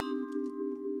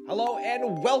Hello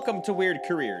and welcome to Weird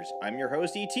Careers. I'm your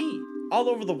host, E.T. All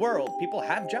over the world, people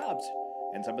have jobs,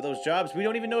 and some of those jobs we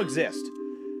don't even know exist.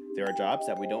 There are jobs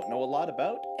that we don't know a lot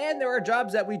about, and there are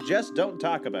jobs that we just don't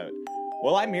talk about.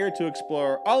 Well, I'm here to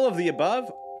explore all of the above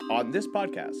on this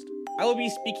podcast. I will be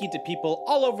speaking to people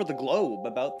all over the globe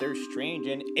about their strange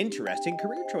and interesting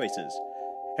career choices.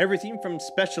 Everything from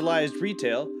specialized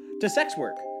retail to sex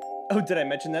work. Oh, did I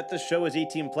mention that the show is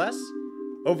 18 plus?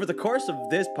 Over the course of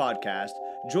this podcast,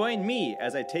 join me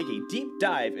as I take a deep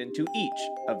dive into each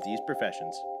of these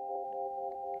professions.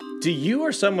 Do you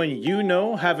or someone you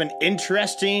know have an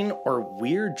interesting or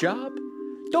weird job?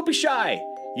 Don't be shy.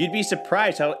 You'd be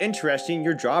surprised how interesting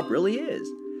your job really is.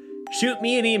 Shoot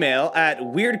me an email at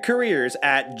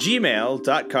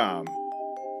weirdcareers@gmail.com.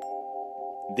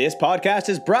 This podcast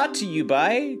is brought to you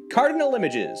by Cardinal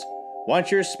Images.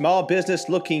 Want your small business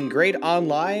looking great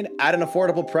online at an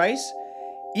affordable price?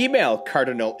 Email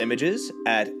Cardinal Images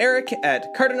at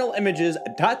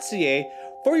eric@cardinalimages.ca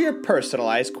for your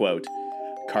personalized quote.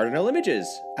 Cardinal Images,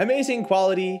 amazing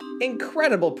quality,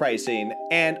 incredible pricing,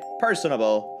 and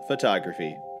personable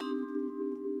photography.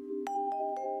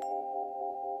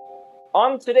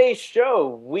 On today's show,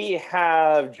 we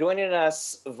have joining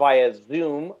us via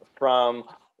Zoom from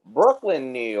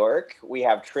Brooklyn, New York. We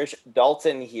have Trish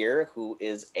Dalton here, who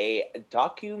is a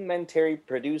documentary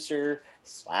producer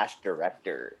 /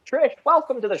 director. Trish,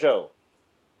 welcome to the show.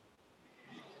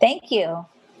 Thank you.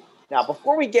 Now,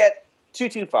 before we get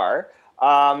too far,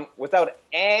 without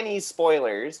any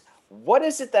spoilers, what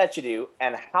is it that you do,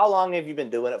 and how long have you been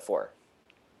doing it for?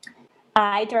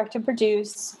 I direct and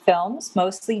produce films,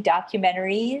 mostly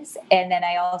documentaries, and then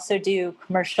I also do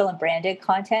commercial and branded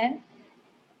content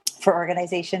for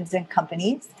organizations and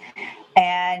companies.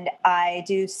 And I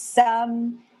do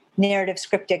some narrative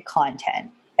scripted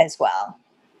content as well.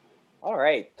 All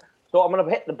right. So I'm going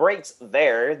to hit the brakes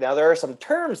there. Now, there are some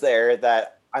terms there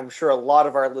that I'm sure a lot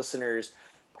of our listeners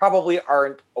probably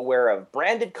aren't aware of.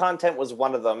 Branded content was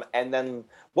one of them. And then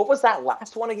what was that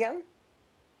last one again?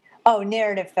 Oh,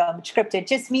 narrative film, scripted,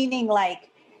 just meaning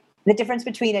like the difference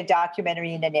between a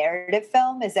documentary and a narrative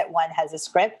film is that one has a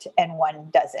script and one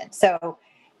doesn't. So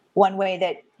one way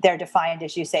that they're defined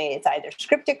is you say it's either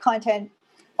scripted content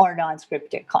or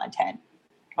non-scripted content.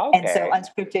 Okay. And so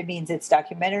unscripted means it's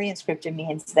documentary and scripted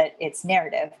means that it's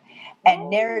narrative. And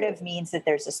narrative means that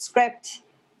there's a script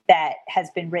that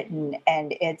has been written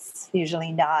and it's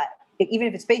usually not, even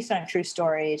if it's based on a true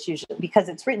story, it's usually, because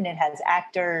it's written, it has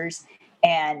actors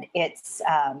and it's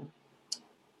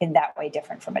in that way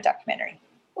different from a documentary.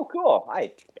 Oh, cool.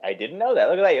 I didn't know that.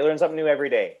 Look at that. You learn something new every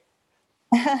day.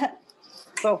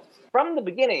 So from the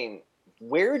beginning,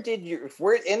 for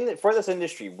this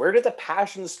industry, where did the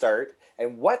passion start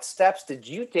and what steps did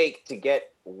you take to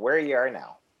get where you are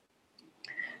now?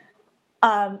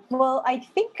 Well, I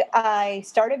think I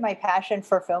started my passion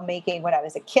for filmmaking when I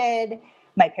was a kid.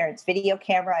 My parents' video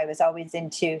camera, I was always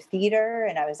into theater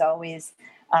and I was always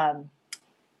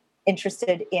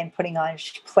interested in putting on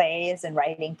plays and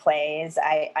writing plays.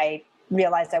 I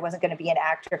realized I wasn't going to be an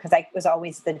actor because I was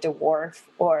always the dwarf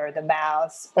or the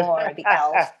mouse or the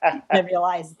elf. And I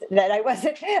realized that I was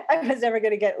never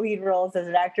going to get lead roles as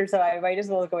an actor, so I might as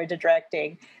well go into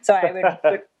directing. So I would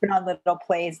put on little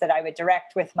plays that I would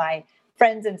direct with my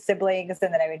friends and siblings,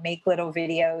 and then I would make little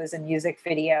videos and music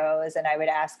videos, and I would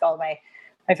ask all my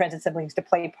friends and siblings to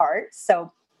play parts.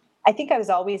 So I think I was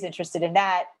always interested in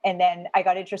that. And then I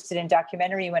got interested in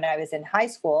documentary when I was in high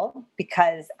school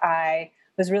because I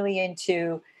was really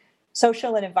into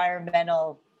social and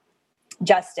environmental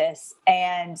justice.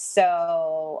 And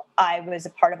so I was a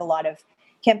part of a lot of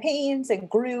campaigns and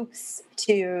groups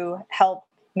to help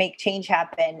make change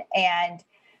happen. And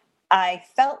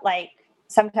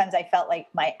sometimes I felt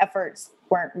like my efforts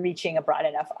weren't reaching a broad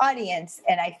enough audience.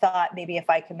 And I thought maybe if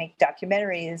I could make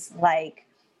documentaries like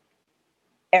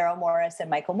Errol Morris and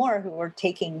Michael Moore, who were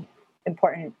taking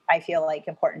important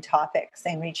topics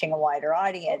and reaching a wider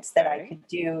audience, that I could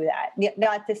do that.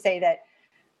 Not to say that,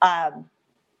 I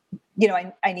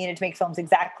needed to make films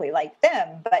exactly like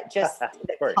them, but just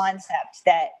the concept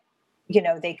that,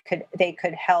 they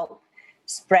could help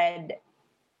spread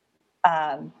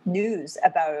news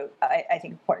about, I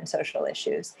think, important social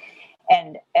issues.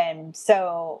 And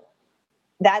so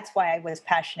that's why I was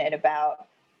passionate about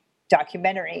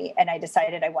documentary, and I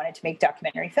decided I wanted to make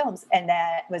documentary films, and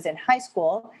that was in high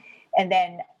school. And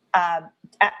then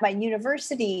at my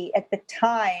university at the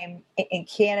time in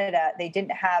Canada, they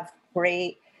didn't have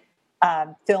great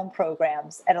film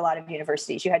programs at a lot of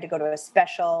universities. You had to go to a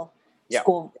special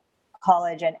school,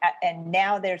 college, and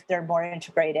now they're more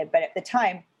integrated. But at the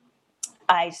time,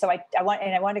 I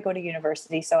wanted to go to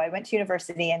university. So I went to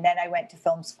university, and then I went to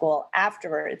film school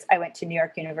afterwards. I went to New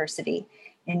York University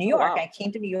in New Oh, York. wow. I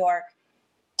came to New York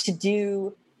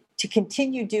to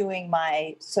continue doing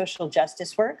my social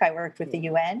justice work. I worked with the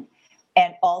UN,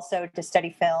 and also to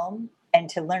study film and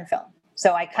to learn film.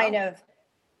 So I kind Wow. of,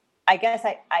 I guess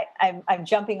I'm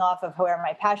jumping off of where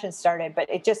my passion started, but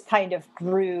it just kind of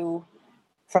grew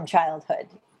from childhood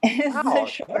is the Wow,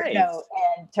 short note, nice.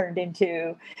 and turned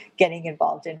into getting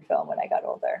involved in film when I got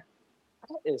older.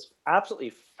 That is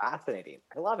absolutely fascinating.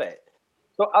 I love it.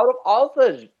 So, out of all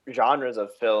the genres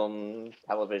of film,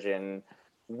 television,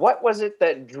 what was it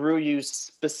that drew you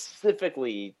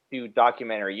specifically to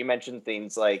documentary? You mentioned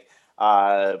things like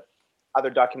uh, other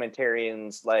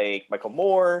documentarians like Michael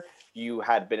Moore. You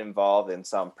had been involved in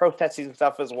some protesting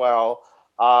stuff as well.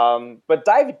 But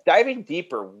diving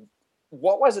deeper,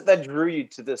 what was it that drew you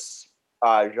to this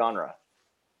genre?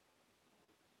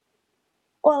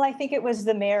 Well, I think it was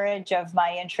the marriage of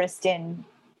my interest in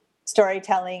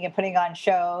storytelling and putting on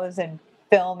shows and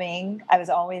filming. I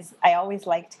always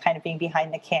liked kind of being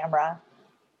behind the camera,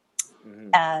 Mhm.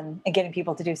 and getting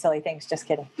people to do silly things. Just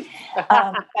kidding. But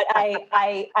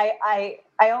I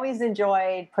always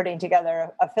enjoyed putting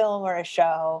together a film or a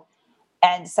show.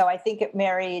 And so I think it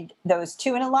married those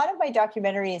two. And a lot of my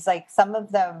documentaries, like some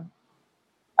of them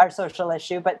are social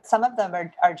issue, but some of them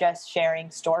are just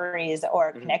sharing stories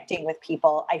or Mhm. connecting with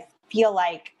people. I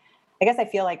guess I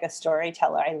feel like a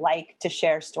storyteller. I like to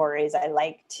share stories. I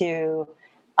like to,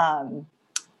 um,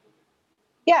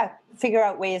 yeah, figure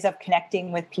out ways of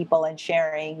connecting with people and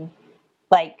sharing,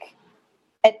 like,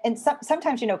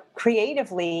 sometimes,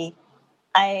 creatively,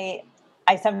 I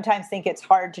I sometimes think it's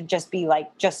hard to just be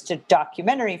like just a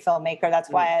documentary filmmaker. That's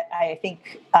Mhm. why I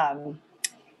think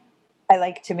I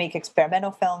like to make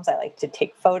experimental films. I like to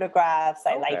take photographs.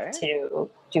 I like Okay. to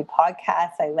do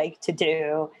podcasts. I like to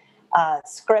do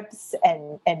scripts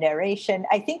and narration.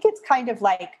 I think it's kind of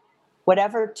like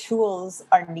whatever tools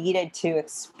are needed to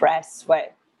express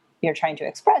what you're trying to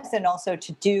express, and also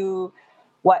to do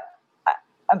what I-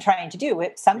 I'm trying to do.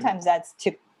 Mhm. Sometimes that's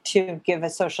to give a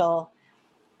social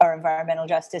or environmental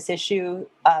justice issue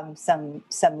some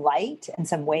light and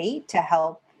some weight to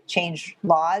help change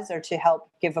laws, or to help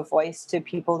give a voice to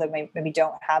people that maybe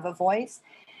don't have a voice,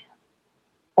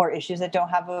 or issues that don't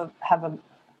have an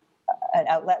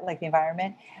outlet, like the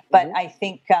environment. But Mhm. I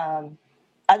think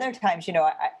other times,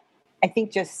 I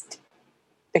think just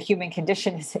the human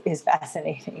condition is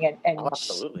fascinating, Oh, and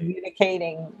absolutely.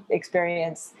 communicating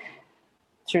experience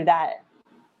through that.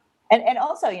 And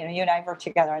also, you and I have worked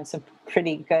together on some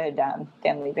pretty good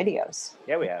family videos.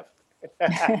 Yeah, we have.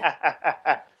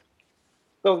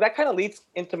 So that kind of leads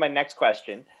into my next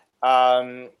question.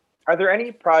 Um, are there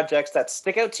any projects that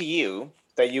stick out to you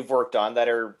that you've worked on that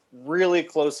are really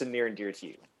close and near and dear to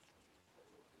you?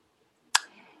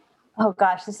 Oh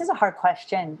gosh, this is a hard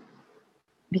question,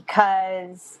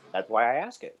 because That's why I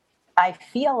ask it. I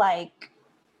feel like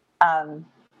um,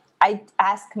 I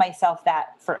ask myself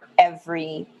that for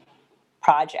every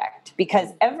project, because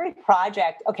Mhm. every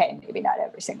project, okay, maybe not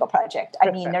every single project. I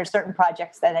mean, there's certain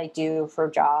projects that I do for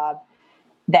a job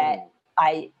that Mhm.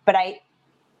 but I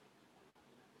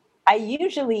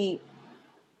usually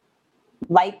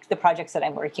like the projects that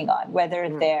I'm working on, whether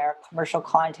Mhm. they're commercial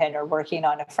content or working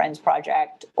on a friend's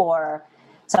project or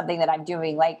something that I'm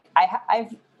doing. Like I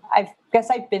guess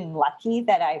I've been lucky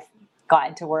that I've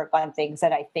gotten to work on things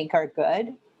that I think are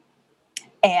good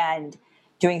and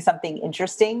doing something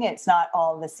interesting. It's not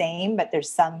all the same, but there's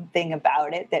something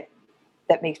about it that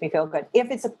makes me feel good. If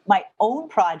it's my own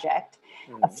project,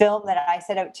 a Mhm. film that I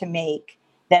set out to make,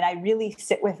 then I really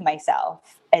sit with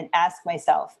myself and ask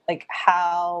myself, like,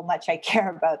 how much I care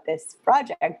about this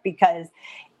project, because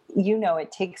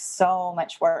it takes so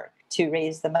much work to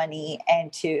raise the money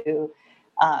and to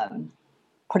um,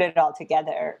 put it all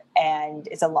together, and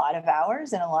it's a lot of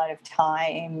hours and a lot of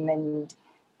time, and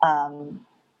um,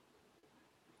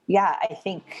 yeah, I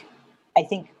think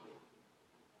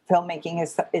filmmaking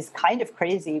is kind of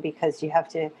crazy, because you have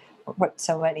to put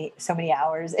so many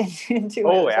hours into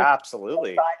Oh, such yeah, a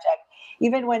absolutely. project.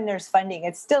 Even when there's funding,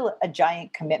 it's still a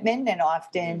giant commitment, and Mhm.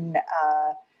 often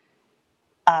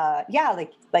yeah,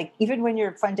 like even when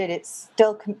you're funded, it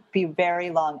still can be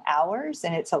very long hours,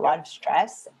 and it's a lot Yep. of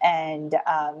stress. And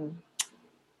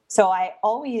so I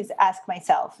always ask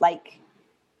myself, like,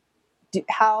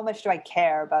 how much do I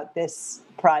care about this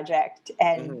project?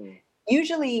 And Mhm.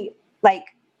 usually, like,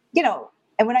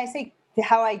 and when I say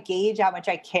how I gauge how much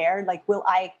I care, like, will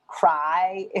I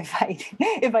cry if I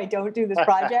if I don't do this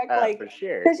project? Like, For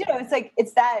sure. because it's like,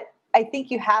 it's that, I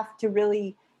think you have to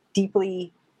really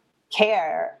deeply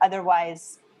care,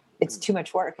 otherwise it's too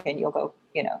much work, and you'll go,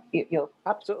 you'll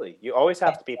Absolutely. You always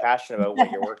have to be passionate about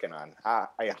what you're working on. I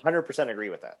 100% agree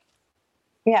with that.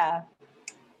 yeah.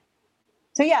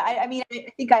 So yeah, I mean, I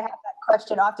think I have that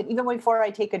question often, even before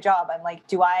I take a job. I'm like,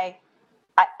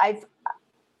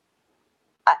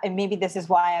 and maybe this is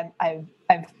why I'm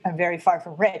very far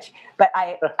from rich, but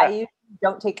I usually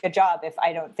don't take a job if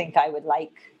I don't think I would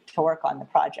like to work on the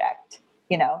project.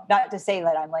 Not to say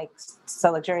that I'm like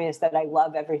so luxurious that I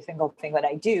love every single thing that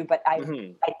I do, but I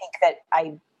think that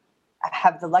I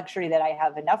have the luxury that I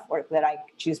have enough work that I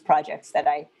choose projects that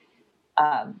I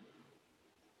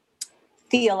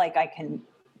feel like I can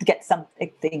get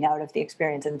something out of the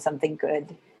experience and something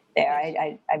good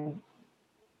there. I'm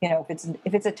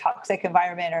if it's a toxic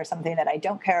environment or something that I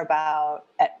don't care about,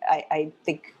 I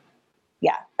think,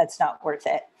 that's not worth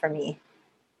it for me.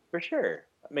 For sure.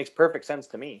 That makes perfect sense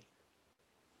to me.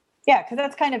 Yeah, because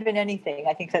that's kind of in anything.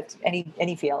 I think that's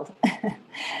any field.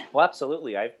 Well,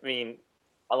 absolutely. I mean,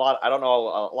 a lot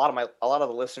of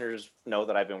the listeners know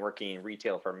that I've been working in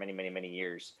retail for many, many, many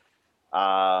years.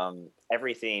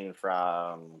 Everything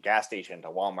from gas station to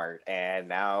Walmart, and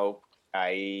now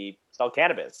I sell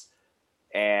cannabis.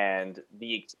 And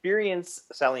the experience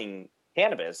selling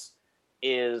cannabis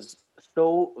is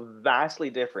so vastly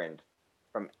different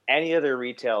from any other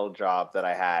retail job that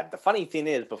I had. The funny thing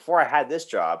is, before I had this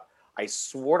job, I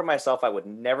swore to myself I would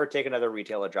never take another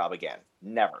retailer job again.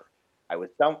 Never. I was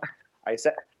done.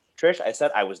 Trish, I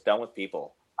said I was done with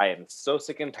people. I am so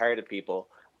sick and tired of people.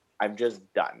 I'm just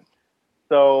done.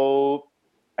 So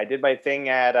I did my thing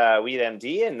at Weed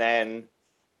MD, and then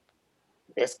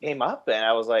this came up, and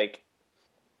I was like,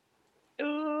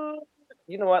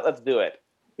 you know what? Let's do it.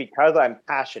 Because I'm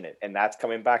passionate, and that's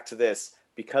coming back to this.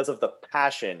 Because of the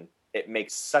passion, it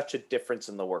makes such a difference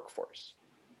in the workforce.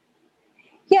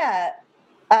 Yeah.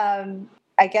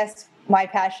 I guess my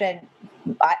passion,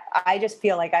 I just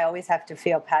feel like I always have to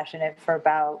feel passionate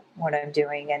about what I'm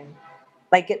doing. And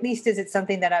like, at least is it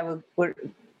something that I would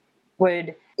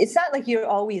it's not like you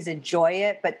always enjoy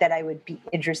it, but that I would be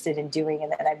interested in doing,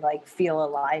 and that I'm like feel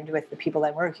aligned with the people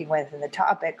I'm working with and the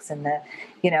topics, and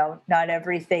not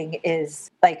everything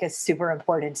is like a super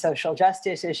important social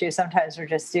justice issue. Sometimes we're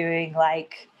just doing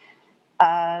like,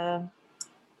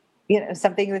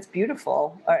 something that's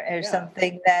beautiful or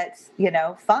something that's,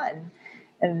 fun.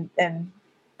 And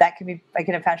that can be, I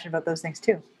can have passion about those things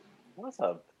too.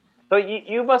 Awesome. So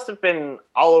you must have been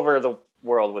all over the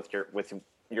world with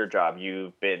your job.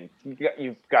 You've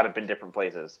got to been different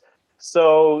places.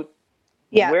 So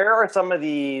where are some of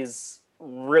these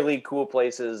really cool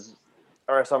places,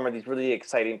 or some of these really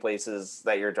exciting places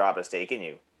that your job has taken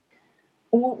you?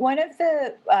 One of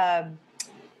the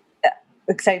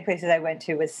exciting places I went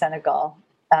to was Senegal.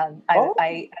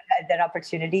 I had that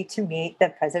opportunity to meet the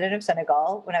president of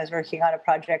Senegal when I was working on a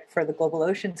project for the Global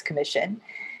Oceans Commission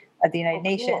of the United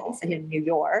Nations in New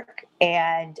York.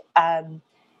 And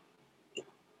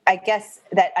I guess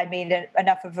that I made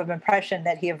enough of an impression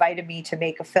that he invited me to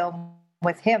make a film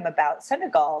with him about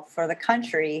Senegal for the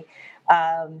country,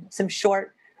 some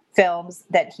short films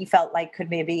that he felt like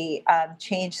could maybe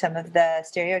change some of the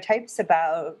stereotypes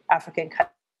about African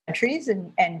countries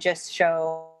and just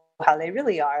show how they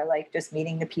really are, like just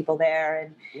meeting the people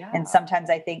there. And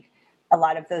sometimes I think a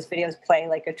lot of those videos play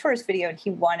like a tourist video, and he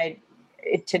wanted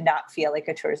it to not feel like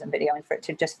a tourism video and for it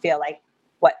to just feel like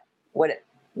what it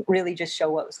really just show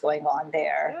what was going on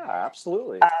there. Yeah,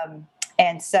 absolutely.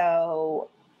 And so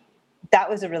that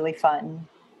was a really fun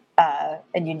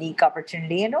and unique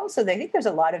opportunity. And also I think there's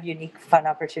a lot of unique, fun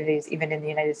opportunities, even in the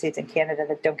United States and Canada,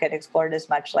 that don't get explored as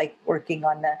much, like working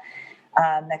on the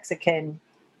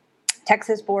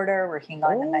Mexican-Texas border, working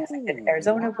on the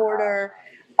Mexican-Arizona border.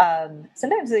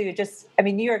 Sometimes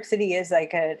New York City is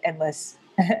like an endless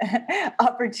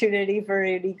opportunity for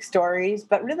unique stories,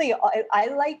 but really I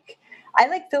like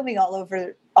filming all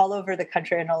over the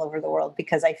country and all over the world,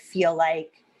 because I feel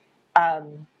like I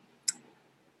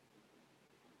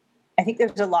think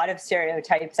there's a lot of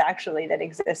stereotypes actually that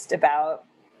exist about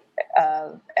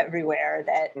everywhere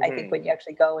that I think when you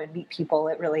actually go and meet people,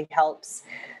 it really helps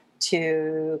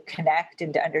to connect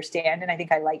and to understand. And I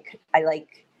think I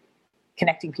like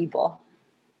connecting people.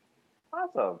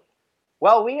 Awesome.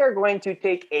 Well, we are going to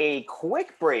take a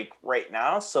quick break right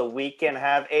now so we can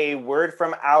have a word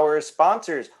from our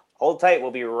sponsors. Hold tight.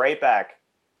 We'll be right back.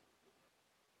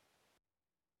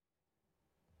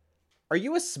 Are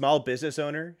you a small business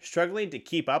owner struggling to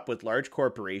keep up with large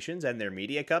corporations and their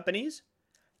media companies?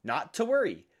 Not to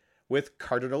worry. With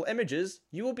Cardinal Images,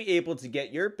 you will be able to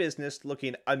get your business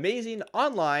looking amazing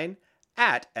online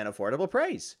at an affordable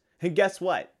price. And guess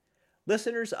what?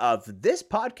 Listeners of this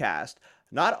podcast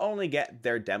not only get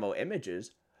their demo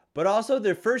images, but also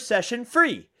their first session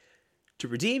free. To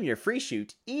redeem your free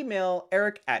shoot, email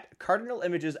Eric at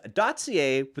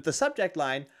cardinalimages.ca with the subject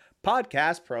line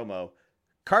podcast promo.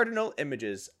 Cardinal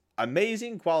Images,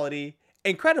 amazing quality,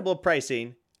 incredible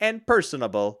pricing, and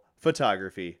personable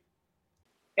photography.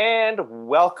 And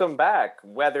welcome back.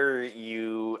 Whether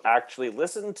you actually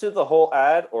listened to the whole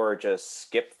ad or just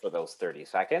skipped for those 30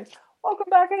 seconds, welcome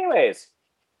back anyways.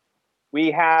 We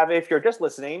have, if you're just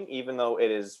listening, even though it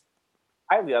is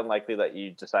highly unlikely that you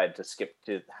decide to skip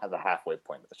to the halfway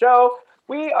point of the show,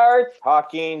 we are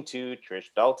talking to Trish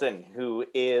Dalton, who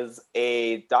is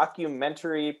a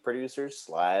documentary producer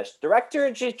 / director,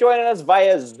 and she's joining us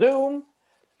via Zoom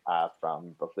from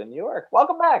Brooklyn, New York.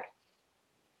 Welcome back.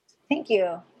 Thank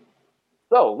you.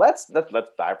 So let's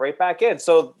dive right back in.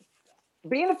 So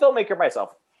being a filmmaker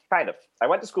myself, kind of, I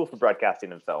went to school for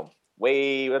broadcasting and film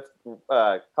a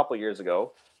couple years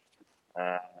ago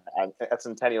at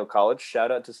Centennial College.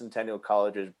 Shout out to Centennial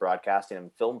College's broadcasting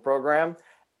and film program.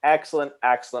 Excellent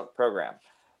program.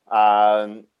 We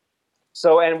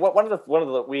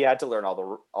had to learn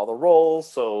all the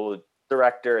roles. So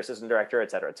director, assistant director,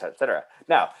 et cetera.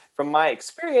 Now, from my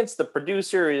experience, the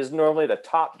producer is normally the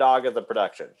top dog of the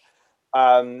production.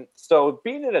 So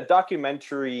being in a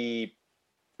documentary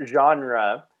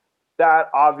genre,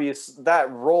 that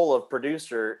role of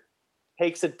producer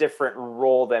takes a different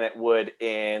role than it would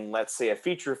in, let's say, a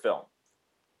feature film.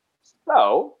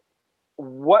 So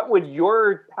what would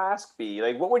your task be?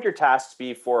 Like, what would your tasks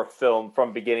be for a film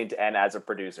from beginning to end as a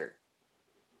producer?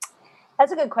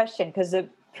 That's a good question, because a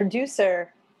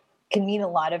producer can mean a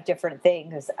lot of different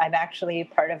things. I'm actually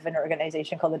part of an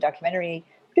organization called the Documentary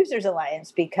Producers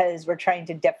Alliance because we're trying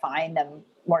to define them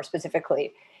more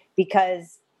specifically.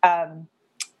 Because for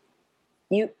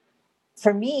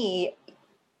me,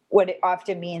 what it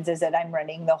often means is that I'm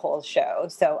running the whole show.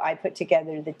 So I put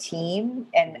together the team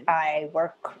and I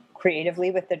work creatively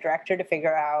with the director to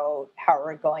figure out how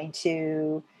we're going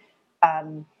to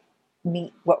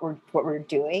meet what we're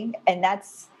doing. And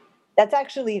that's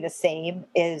actually the same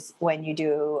as when you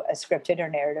do a scripted or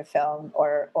narrative film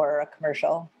or a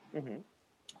commercial. Mm-hmm.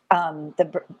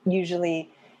 Usually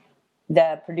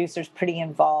the producer's pretty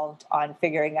involved on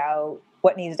figuring out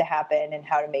what needs to happen and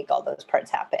how to make all those parts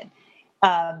happen.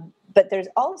 But there's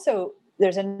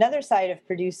another side of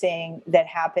producing that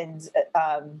happens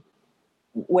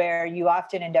where you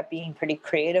often end up being pretty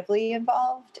creatively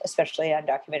involved, especially on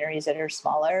documentaries that are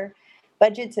smaller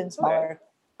budgets and smaller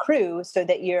crew, so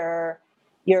that you're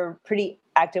pretty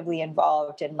actively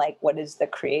involved in, like, what is the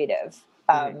creative.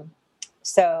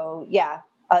 So yeah,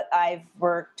 I've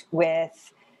worked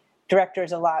with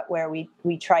directors a lot where we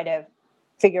try to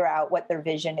figure out what their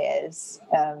vision is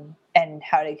and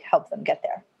how to help them get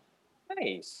there.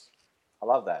 Nice. I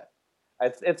love that.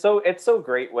 It's so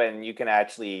great when you can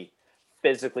actually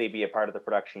physically be a part of the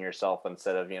production yourself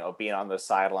instead of, being on the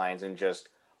sidelines and just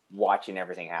watching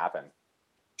everything happen.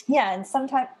 Yeah, and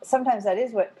sometimes that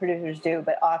is what producers do,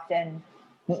 but often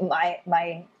my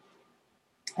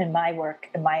work,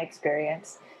 in my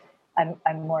experience, I'm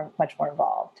much more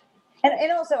involved.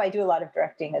 And also I do a lot of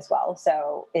directing as well.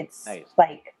 So it's nice.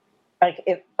 like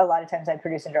if a lot of times I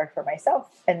produce and direct for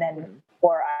myself, and then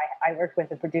or I work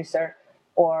with a producer,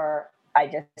 or I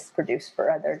just produce for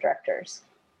other directors.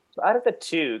 So out of the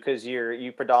two, because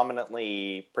you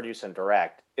predominantly produce and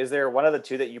direct, is there one of the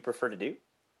two that you prefer to do?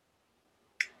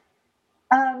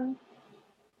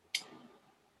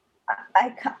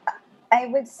 I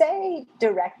would say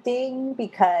directing,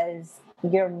 because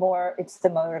it's the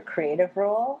more creative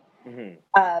role. Mm-hmm.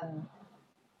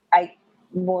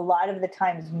 A lot of the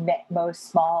times, most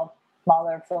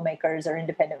smaller filmmakers or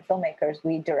independent filmmakers,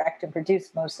 we direct and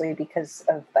produce mostly because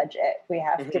of budget. We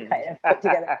have to kind of put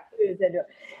together.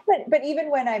 But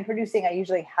even when I'm producing, I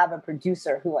usually have a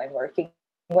producer who I'm working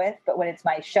with. But when it's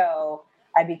my show,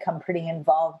 I become pretty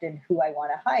involved in who I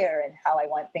want to hire and how I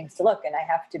want things to look. And I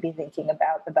have to be thinking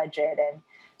about the budget. And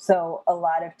so a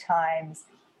lot of times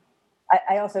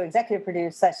I also executive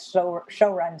produce /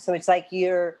 show run. So it's like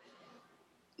you're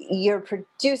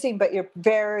producing, but you're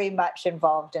very much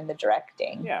involved in the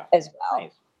directing as well.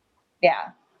 Nice.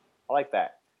 Yeah. I like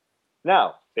that.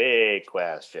 Now, big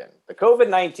question. The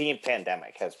COVID-19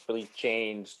 pandemic has really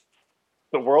changed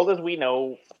the world as we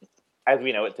know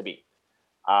it to be.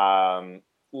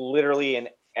 Literally in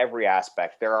every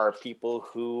aspect. There are people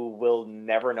who will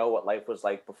never know what life was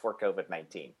like before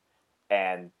COVID-19.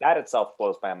 And that itself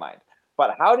blows my mind.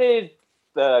 But how did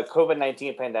the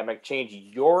COVID-19 pandemic change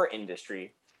your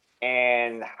industry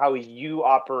and how you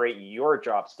operate your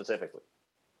job specifically?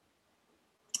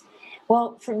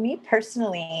 Well, for me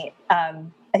personally,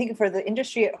 I think for the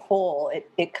industry at whole,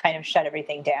 it kind of shut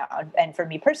everything down. And for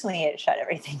me personally, it shut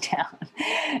everything down.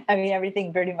 I mean,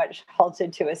 everything pretty much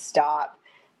halted to a stop.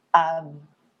 Um,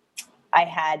 I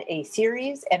had a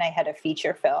series and I had a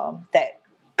feature film that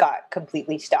got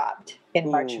completely stopped in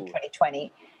March of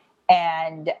 2020.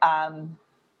 And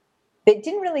it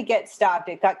didn't really get stopped.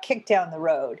 It got kicked down the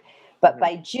road. But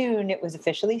by June, it was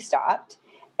officially stopped.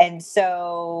 And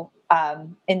so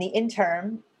in the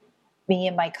interim, me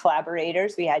and my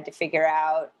collaborators, we had to figure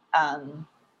out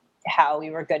how we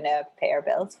were going to pay our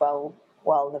bills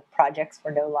while the projects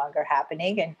were no longer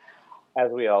happening. And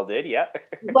as we all did, yeah.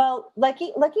 well,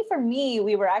 lucky for me,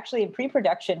 we were actually in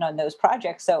pre-production on those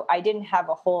projects, so I didn't have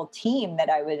a whole team that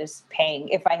I was paying.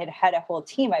 If I had had a whole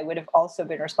team, I would have also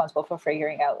been responsible for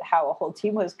figuring out how a whole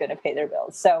team was going to pay their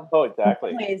bills. So,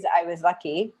 exactly. In some ways, I was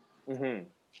lucky,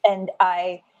 and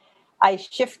I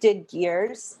shifted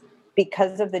gears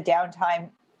because of the downtime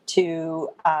to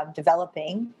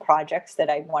developing projects that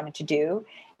I wanted to do.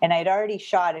 And I'd already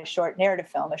shot a short narrative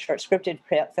film, a short scripted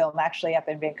film, actually up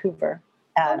in Vancouver,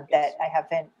 that I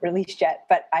haven't released yet.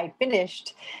 But I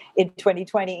finished in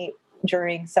 2020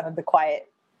 during some of the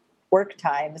quiet work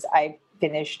times. I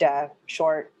finished a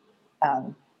short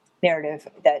narrative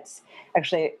that's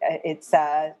actually it's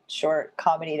a short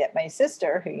comedy that my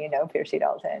sister, who you know, Piercy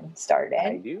Dalton, starred in.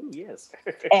 I do, yes.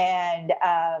 And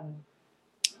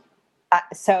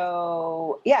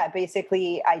so yeah,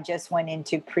 basically I just went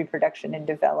into pre-production and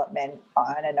development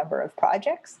on a number of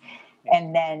projects.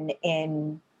 And then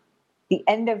in the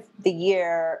end of the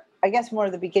year, I guess more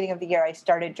the beginning of the year, I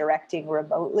started directing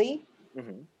remotely,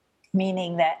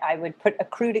 meaning that I would put a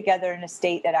crew together in a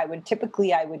state that I would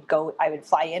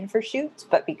fly in for shoots.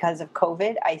 But because of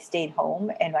COVID, I stayed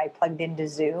home and I plugged into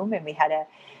Zoom, and we had a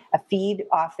feed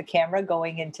off the camera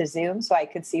going into Zoom so I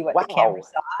could see what the camera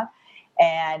saw.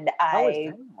 And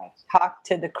I talked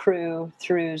to the crew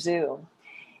through Zoom.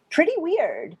 Pretty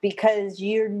weird because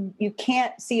you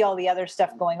can't see all the other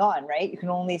stuff going on, right? You can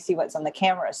only see what's on the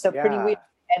camera. So pretty weird.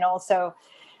 And also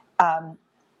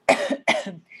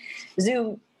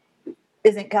Zoom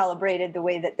isn't calibrated the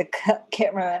way that the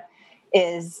camera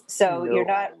is. So you're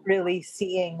not really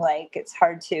seeing, like, it's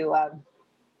hard to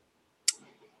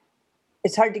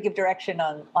give direction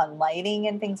on lighting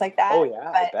and things like that. Oh yeah,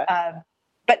 I bet.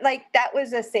 But like that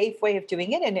was a safe way of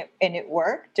doing it, and it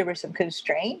worked. There were some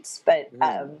constraints, but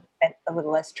and a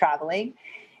little less traveling.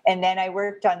 And then I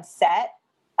worked on set,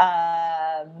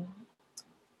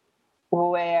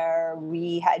 where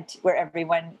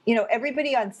everyone,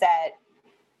 everybody on set,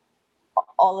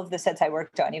 all of the sets I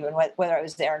worked on, even whether I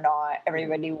was there or not,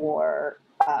 everybody wore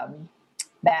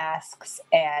masks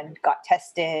and got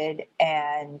tested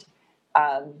and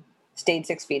stayed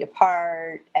 6 feet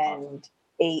apart and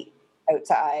ate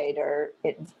outside or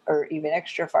even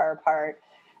extra far apart.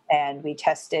 And we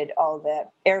tested all the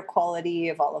air quality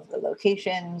of all of the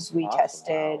locations. We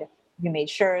we made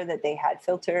sure that they had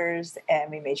filters,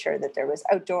 and we made sure that there was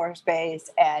outdoor space.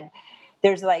 And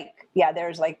there's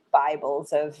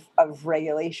Bibles of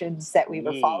regulations that we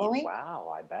were following.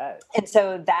 Wow, I bet. And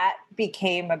so that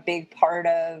became a big part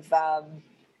of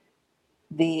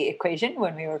the equation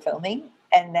when we were filming.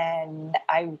 And then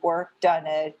I worked on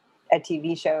a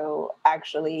TV show,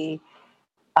 actually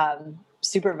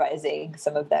supervising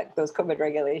some of those COVID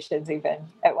regulations, even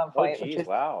at one point, which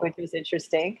was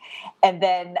interesting. And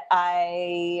then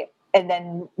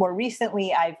more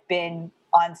recently, I've been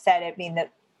on set. I mean,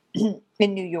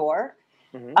 in New York,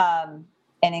 and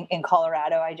in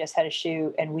Colorado, I just had a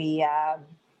shoot, and we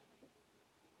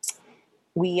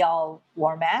all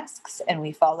wore masks, and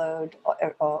we followed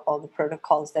all the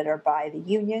protocols that are by the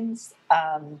unions.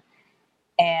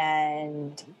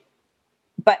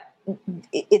 But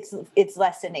it's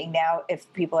lessening now.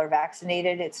 If people are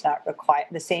vaccinated, it's not required.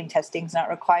 The same testing's not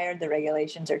required. The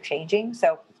regulations are changing.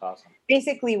 So that's awesome.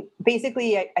 Basically,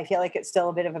 I feel like it's still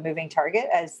a bit of a moving target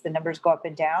as the numbers go up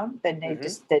and down. Then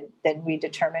then we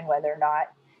determine whether or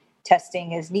not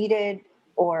testing is needed,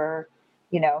 or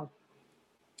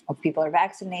if people are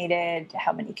vaccinated,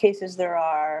 how many cases there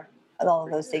are. All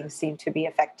of those things seem to be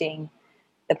affecting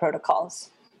the protocols.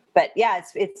 But yeah,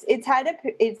 it's had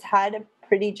a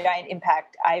pretty giant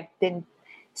impact. I've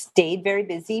stayed very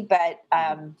busy, but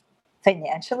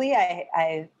financially,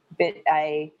 I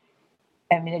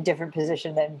am in a different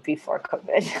position than before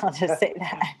COVID. I'll just say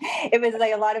that. It was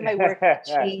like a lot of my work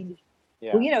changed.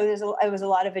 Yeah. Well, it was a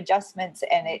lot of adjustments,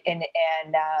 and it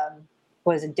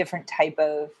was a different type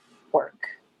of work.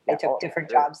 I took different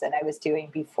jobs than I was doing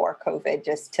before COVID,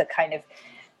 just to kind of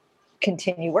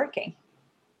continue working.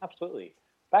 Absolutely.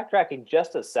 Backtracking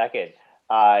just a second,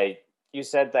 you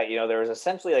said that, there was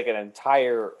essentially like an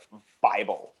entire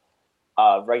Bible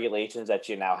of regulations that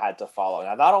you now had to follow.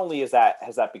 Now, not only has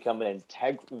that become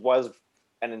was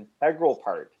an integral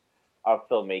part of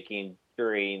filmmaking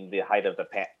during the height of the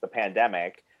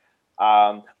pandemic,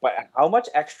 but how much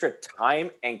extra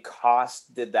time and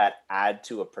cost did that add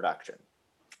to a production?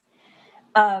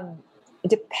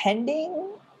 Depending,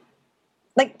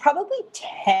 like probably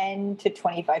 10 to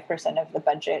 25% of the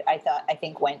budget, I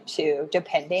think went to,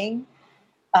 depending.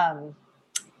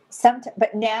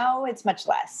 But now it's much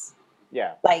less.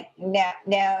 Yeah. Like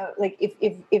now, like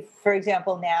if for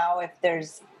example, now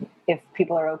if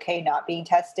people are okay not being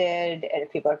tested, and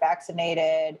if people are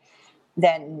vaccinated,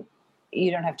 then you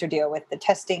don't have to deal with the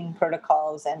testing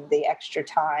protocols and the extra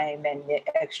time and the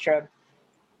extra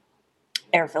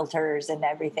air filters and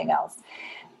everything else.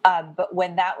 But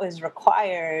when that was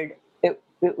required,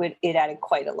 it added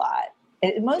quite a lot.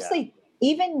 Mostly,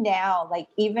 even now, like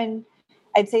even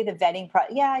I'd say the vetting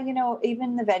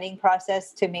even the vetting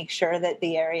process to make sure that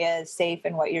the area is safe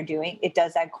and what you're doing, it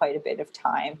does add quite a bit of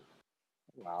time.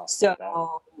 Wow.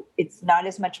 So it's not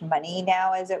as much money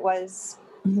now as it was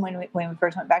when we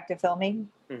first went back to filming.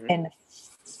 Mm-hmm. And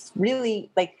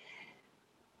really, like,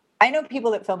 I know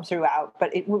people that film throughout,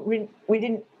 but we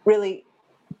didn't really.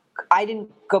 I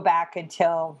didn't go back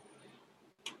until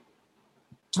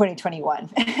 2021.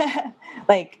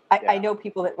 I know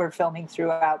people that were filming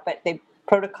throughout, but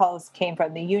protocols came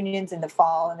from the unions in the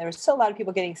fall, and there was still a lot of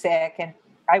people getting sick, and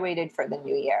I waited for the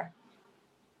new year.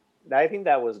 I think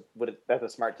that's a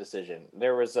smart decision.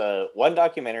 There was one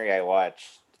documentary I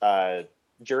watched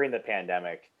during the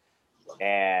pandemic,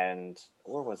 and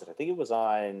where was it? I think it was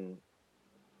on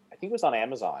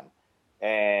Amazon,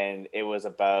 and it was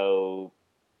about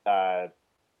I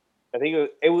think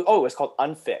it was called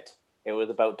Unfit. It was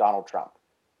about Donald Trump,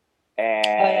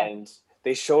 and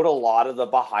they showed a lot of the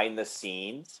behind the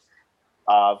scenes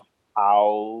of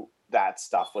how that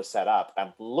stuff was set up.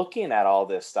 I'm looking at all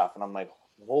this stuff, and I'm like,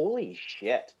 holy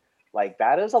shit. Like,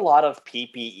 that is a lot of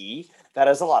PPE. That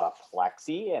is a lot of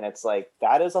plexi. And it's like,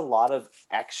 that is a lot of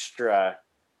extra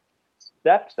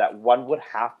steps that one would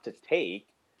have to take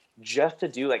just to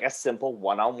do like a simple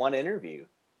one-on-one interview.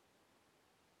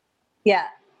 Yeah.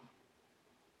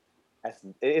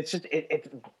 It's just,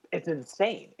 it's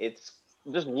insane. It's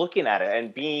just looking at it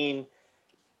and being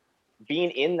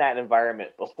in that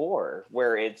environment before,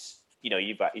 where it's,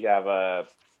 you have a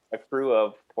crew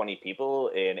of 20 people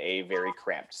in a very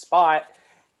cramped spot,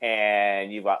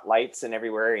 and you've got lights and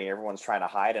everywhere, and everyone's trying to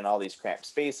hide in all these cramped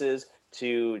spaces,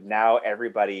 to now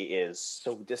everybody is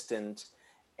so distant,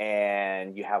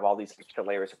 and you have all these extra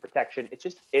layers of protection.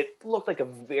 It looked like a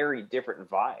very different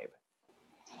vibe.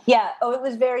 Yeah. Oh, it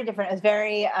was very different. It was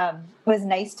very, it was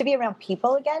nice to be around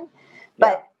people again,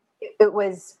 but it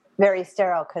was very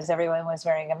sterile because everyone was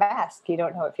wearing a mask. You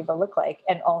don't know what people look like.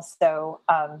 And also,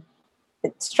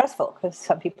 it's stressful because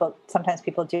sometimes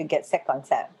people do get sick on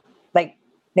set. Like,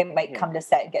 they might come to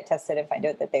set and get tested and find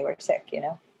out that they were sick,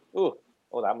 Ooh.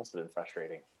 Oh, that must have been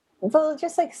frustrating. Well,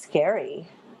 just like scary.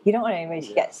 You don't want anybody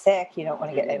to get sick. You don't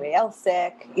want to get anybody else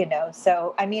sick,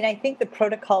 So, I mean, I think the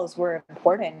protocols were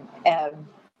important.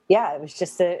 It was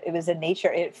just it was a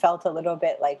nature. It felt a little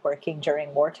bit like working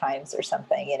during war times or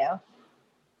something,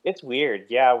 It's weird.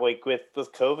 Yeah. Like with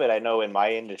COVID, I know in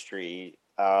my industry,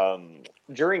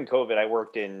 during COVID, I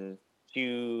worked in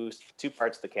two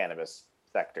parts of the cannabis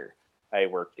sector. I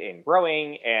worked in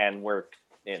growing and worked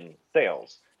in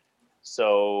sales.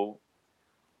 So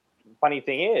funny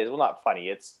thing is, well, not funny,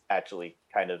 it's actually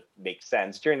kind of makes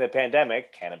sense. During the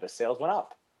pandemic, cannabis sales went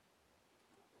up.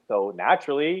 So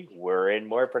naturally, we're in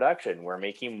more production. We're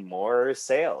making more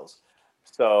sales.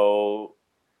 So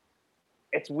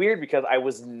it's weird because I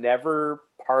was never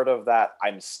part of that.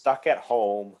 I'm stuck at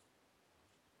home,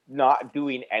 not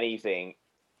doing anything.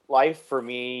 Life for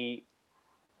me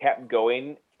kept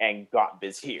going and got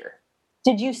busier.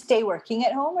 Did you stay working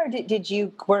at home, or did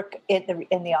you work in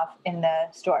the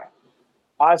store?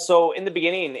 So in the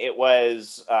beginning, it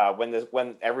was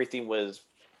when everything was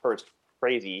first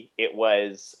crazy. I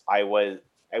was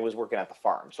working at the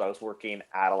farm, so I was working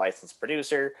at a licensed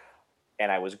producer,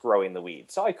 and I was growing the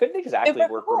weed. So I couldn't exactly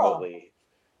work remotely.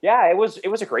 Yeah, it was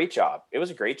a great job. It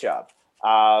was a great job.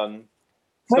 Where's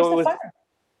the farm?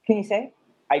 Can you say?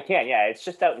 I can. Yeah, it's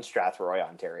just out in Strathroy,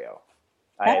 Ontario.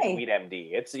 It's Weed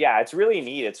MD. It's really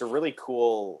neat. It's a really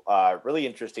cool, really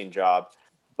interesting job.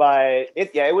 But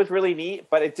it was really neat.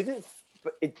 But it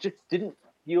just didn't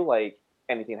feel like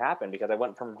anything happened because I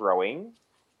went from growing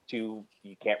to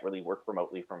you can't really work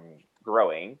remotely from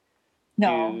growing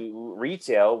to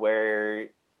retail, where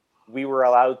we were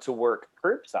allowed to work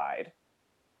curbside.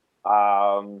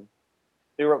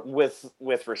 They were with So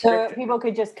restrictions. people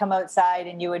could just come outside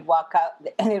and you would walk up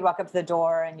and they'd walk up to the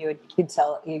door and you'd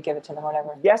give it to them,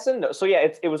 whatever. Yes and no. So yeah,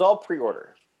 it was all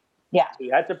pre-order. Yeah. So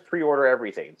you had to pre-order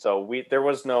everything. So there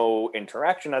was no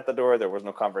interaction at the door. There was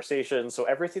no conversation. So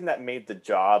everything that made the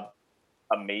job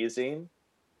amazing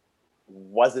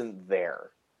wasn't there.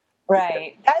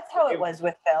 Right. That's how it was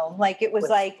with film. Like it was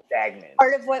like stagnant.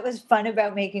 part of what was fun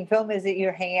about making film is that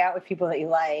you're hanging out with people that you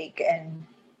like and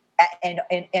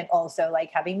also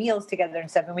like having meals together and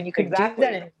stuff. And when you couldn't do that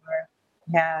anymore.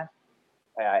 Yeah.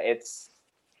 It's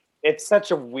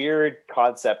such a weird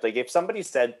concept. Like if somebody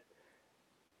said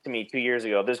to me 2 years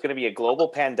ago, there's going to be a global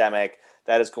pandemic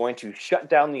that is going to shut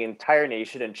down the entire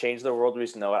nation and change the world we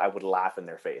used to know it, I would laugh in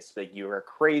their face. Like, you're a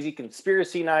crazy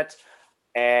conspiracy nut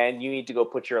and you need to go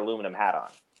put your aluminum hat on.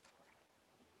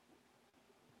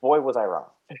 Boy, was I wrong.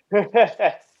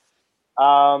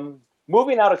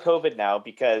 Moving out of COVID now,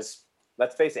 because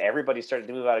let's face it, everybody's starting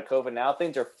to move out of COVID now.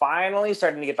 Things are finally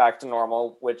starting to get back to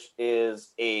normal, which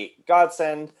is a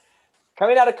godsend.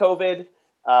 Coming out of COVID,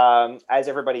 as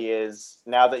everybody is,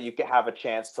 now that you can have a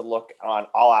chance to look on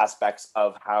all aspects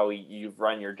of how you've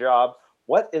run your job,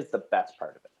 what is the best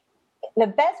part of it? The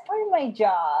best part of my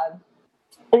job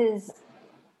is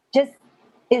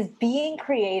being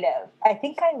creative. I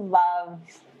think I love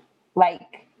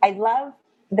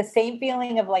the same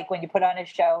feeling of like when you put on a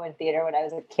show in theater when I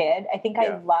was a kid. I think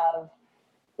I love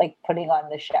like putting on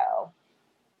the show.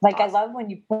 Like awesome. I love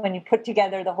when you put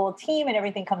together the whole team and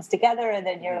everything comes together and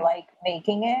then you're like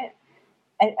making it.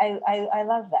 I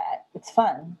love that. It's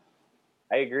fun.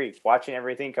 I agree. Watching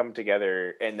everything come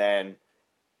together and then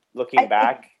looking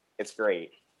back, it's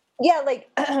great. Yeah, like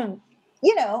I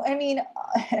mean,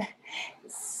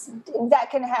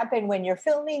 that can happen when you're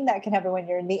filming. That can happen when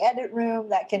you're in the edit room.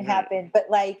 That can happen. But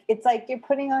like, it's like you're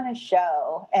putting on a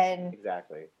show, and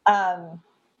exactly.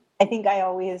 I think I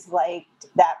always liked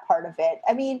that part of it.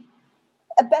 I mean,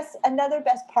 another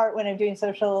best part when I'm doing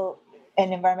social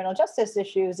and environmental justice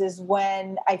issues is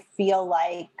when I feel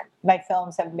like my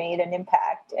films have made an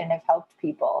impact and have helped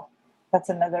people. That's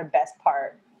another best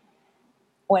part.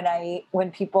 One of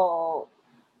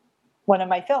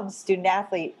my films, Student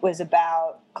Athlete, was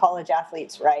about college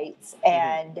athletes' rights.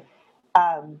 And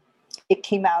it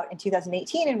came out in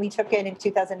 2018, and we took it in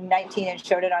 2019 and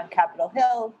showed it on Capitol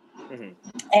Hill.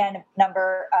 And a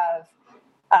number of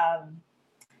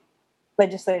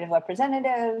legislative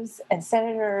representatives and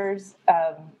senators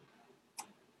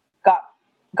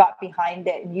got behind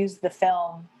it and used the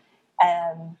film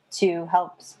to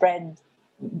help spread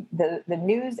the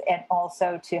news and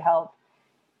also to help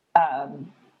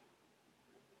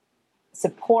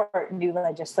support new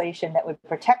legislation that would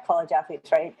protect college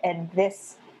athletes, right? And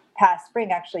this past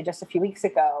spring, actually, just a few weeks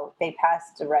ago, they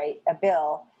passed a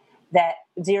bill that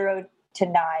 0 to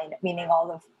 9, meaning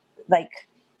all of, like,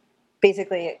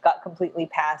 basically it got completely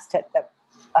passed at the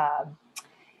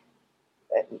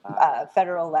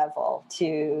federal level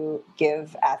to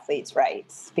give athletes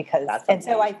rights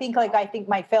so I think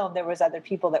my film, there was other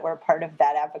people that were part of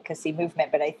that advocacy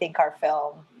movement, but I think our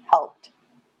film helped.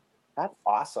 That's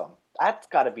awesome. That's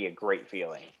got to be a great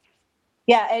feeling.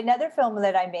 Yeah, another film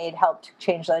that I made helped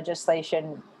change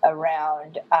legislation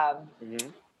around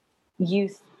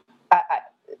youth.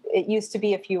 It used to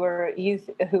be if you were youth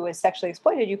who was sexually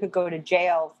exploited, you could go to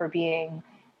jail for being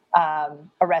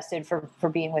arrested for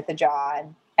being with a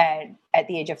John and at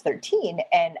the age of 13.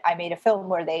 And I made a film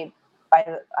where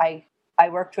I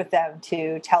worked with them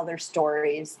to tell their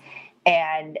stories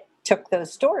and took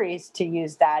those stories to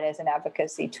use that as an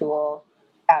advocacy tool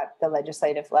at the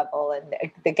legislative level. And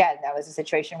again, that was a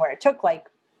situation where it took like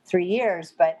 3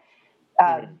 years, but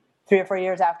 3 or 4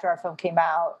 years after our film came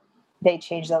out, they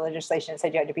changed the legislation and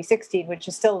said you had to be 16, which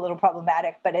is still a little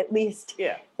problematic, but at least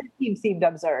 15 seemed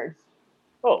absurd.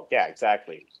 Oh, yeah,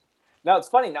 exactly. Now, it's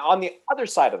funny. Now, on the other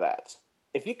side of that,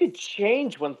 if you could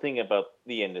change one thing about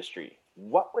the industry,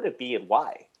 what would it be and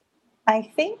why? I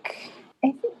think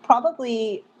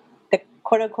probably the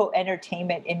quote-unquote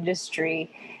entertainment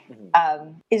industry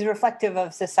is reflective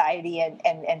of society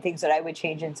and things that I would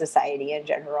change in society in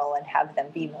general and have them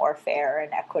be more fair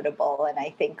and equitable. And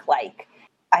I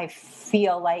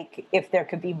feel like if there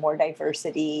could be more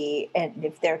diversity and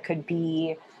if there could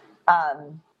be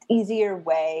easier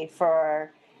way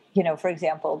for, for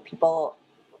example, people,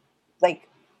 like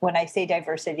when I say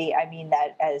diversity, I mean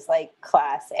that as like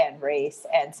class and race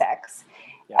and sex.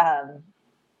 Yeah.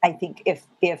 I think if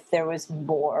there was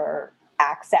more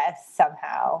access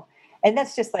somehow, and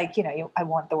that's just like, I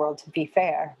want the world to be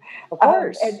fair. Of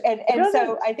course. And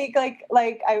so I think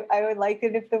like I would like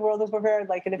it if the world was more fair. I'd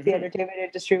like it if the entertainment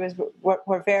industry was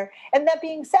more fair. And that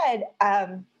being said,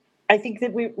 I think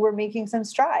that we're making some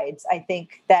strides. I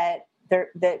think that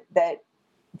that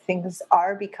things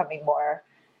are becoming more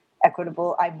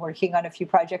equitable. I'm working on a few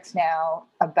projects now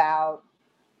about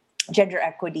gender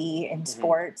equity in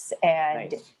sports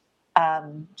and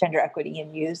gender equity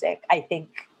in music. I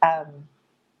think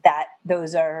that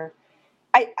those are,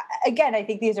 I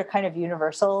think these are kind of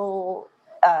universal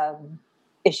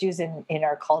issues in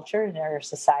our culture, in our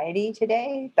society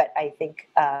today. But I think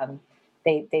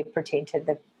they pertain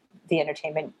to the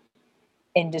entertainment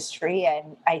industry.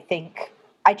 And I think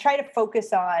I try to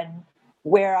focus on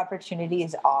where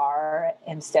opportunities are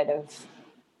instead of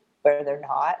where they're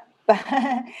not.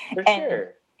 For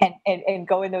sure. And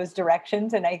go in those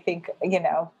directions. And I think,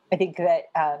 I think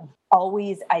that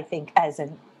always, I think as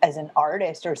an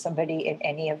artist or somebody in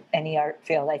any art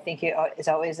field, I think it's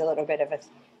always a little bit of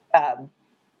a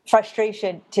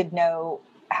frustration to know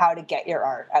how to get your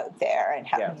art out there and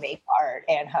how to make art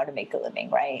and how to make a living,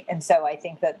 right? And so I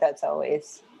think that that's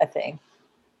always a thing.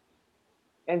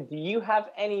 And do you have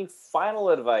any final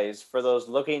advice for those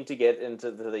looking to get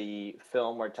into the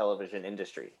film or television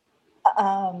industry?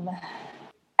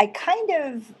 I kind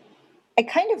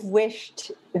of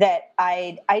wished that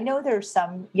I know there's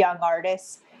some young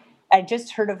artists. I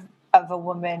just heard of a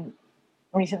woman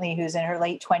recently who's in her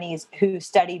late 20s who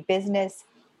studied business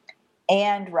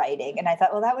and writing. And I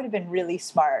thought, well, that would have been really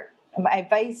smart. My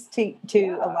advice to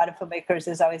a lot of filmmakers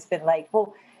has always been like,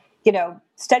 well,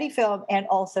 study film and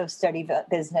also study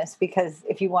business, because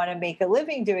if you want to make a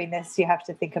living doing this, you have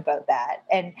to think about that.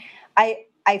 And I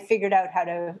figured out how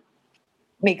to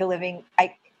make a living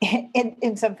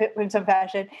in some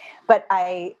fashion, but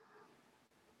I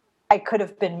could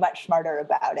have been much smarter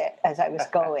about it as I was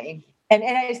going. And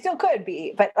I still could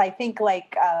be, but I think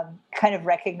kind of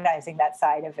recognizing that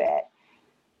side of it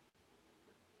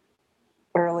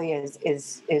early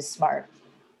is smart.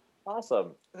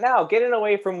 Awesome. Now, getting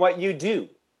away from what you do,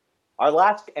 our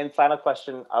last and final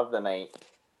question of the night.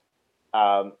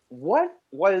 What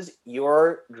was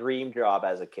your dream job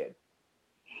as a kid?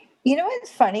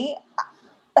 It's funny.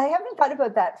 I haven't thought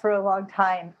about that for a long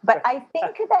time, but I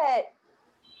think that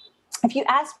if you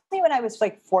asked me when I was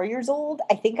 4 years old,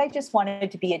 I think I just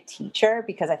wanted to be a teacher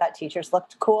because I thought teachers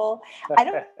looked cool. I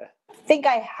don't think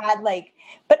I had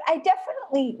but I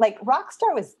definitely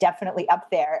Rockstar was definitely up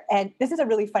there. And this is a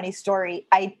really funny story.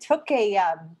 I took a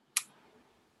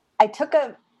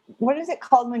what is it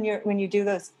called when you do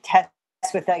those tests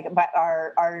with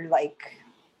our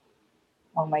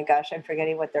oh my gosh, I'm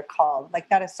forgetting what they're called.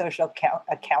 Not a social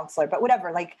a counselor, but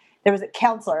whatever. There was a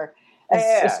counselor,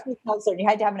 a school counselor, and you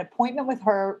had to have an appointment with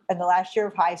her in the last year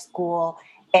of high school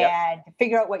and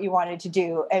figure out what you wanted to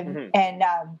do. And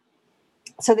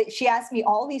so that she asked me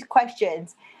all these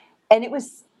questions, and it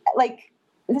was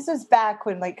this was back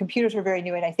when computers were very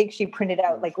new, and I think she printed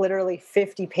out literally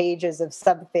 50 pages of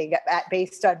something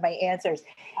based on my answers,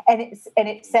 and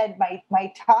it said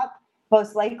my top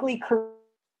most likely career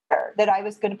that I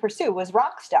was going to pursue was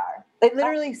rock star. It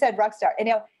literally said rock star. And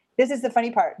now this is the funny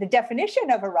part. The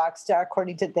definition of a rock star,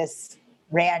 according to this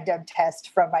random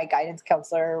test from my guidance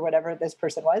counselor or whatever this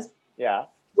person was,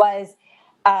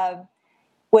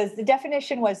 was the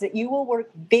definition was that you will work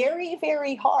very,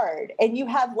 very hard and you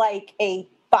have a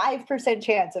 5%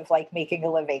 chance of making a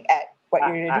living at what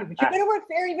you're going to do, but you're going to work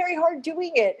very, very hard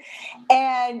doing it.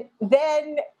 And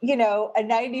then, a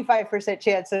 95%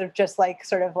 chance of just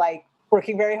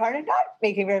working very hard and not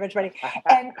making very much money.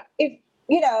 And if,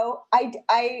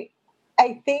 I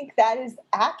think that is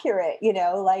accurate,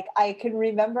 I can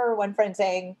remember one friend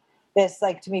saying this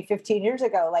to me 15 years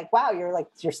ago, wow,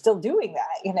 you're still doing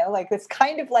that, it's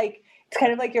kind of like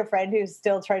your friend who's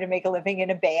still trying to make a living in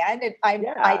a band. And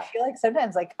I feel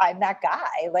sometimes I'm that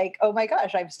guy, oh my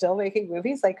gosh, I'm still making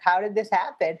movies. How did this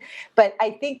happen? But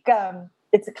I think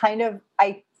it's a kind of,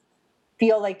 I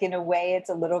feel in a way it's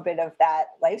a little bit of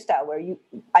that lifestyle where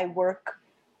I work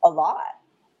a lot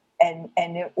and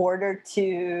in order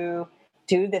to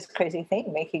do this crazy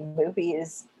thing, making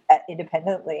movies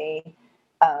independently,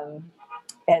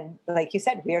 and like you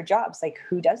said, weird jobs,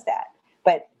 who does that?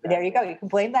 But there you go, you can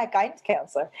blame that guidance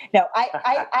counselor. No,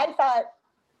 I thought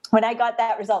when I got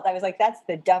that result, I was that's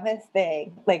the dumbest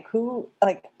thing. I'm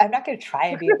not going to try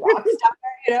and be a rock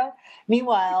star,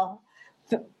 Meanwhile,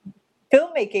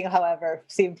 filmmaking, however,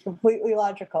 seemed completely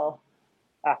logical.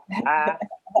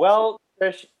 Well,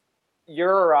 Trish,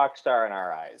 you're a rock star in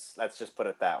our eyes. Let's just put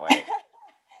it that way.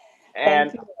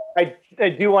 And I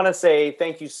do want to say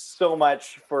thank you so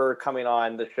much for coming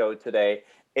on the show today.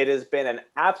 It has been an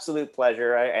absolute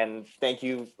pleasure, and thank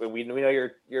you. We know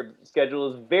your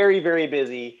schedule is very, very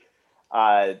busy,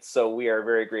 so we are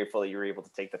very grateful that you were able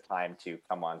to take the time to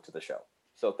come on to the show.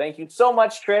 So thank you so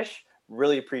much, Trish.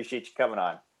 Really appreciate you coming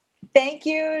on. Thank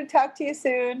you. Talk to you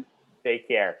soon. Take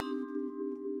care.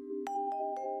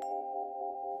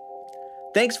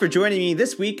 Thanks for joining me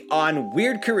this week on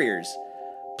Weird Careers.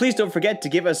 Please don't forget to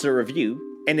give us a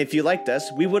review, and if you liked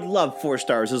us, we would love 4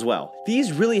 stars as well.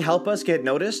 These really help us get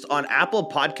noticed on Apple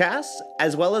Podcasts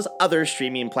as well as other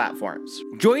streaming platforms.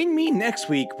 Join me next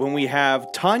week when we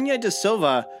have Tanya De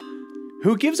Silva,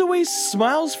 who gives away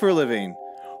smiles for a living.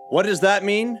 What does that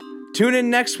mean? Tune in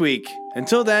next week.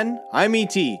 Until then, I'm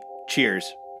E.T.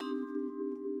 Cheers.